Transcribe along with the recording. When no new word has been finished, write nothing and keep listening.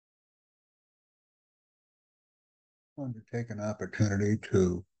I wanted to take an opportunity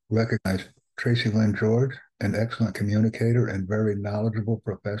to recognize Tracy Lynn George, an excellent communicator and very knowledgeable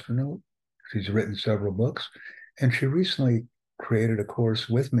professional. She's written several books, and she recently created a course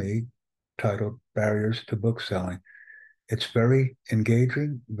with me titled Barriers to Bookselling. It's very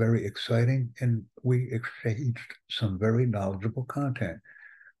engaging, very exciting, and we exchanged some very knowledgeable content.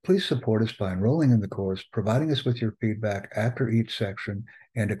 Please support us by enrolling in the course, providing us with your feedback after each section,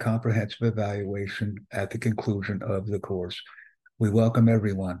 and a comprehensive evaluation at the conclusion of the course. We welcome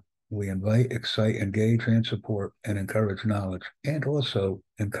everyone. We invite, excite, engage, and support, and encourage knowledge, and also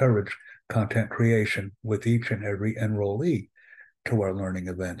encourage content creation with each and every enrollee to our learning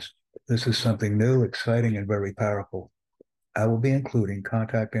events. This is something new, exciting, and very powerful. I will be including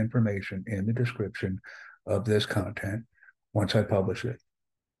contact information in the description of this content once I publish it.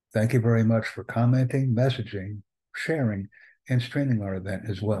 Thank you very much for commenting, messaging, sharing, and streaming our event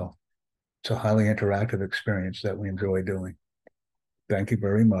as well. It's a highly interactive experience that we enjoy doing. Thank you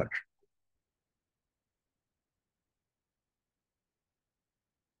very much.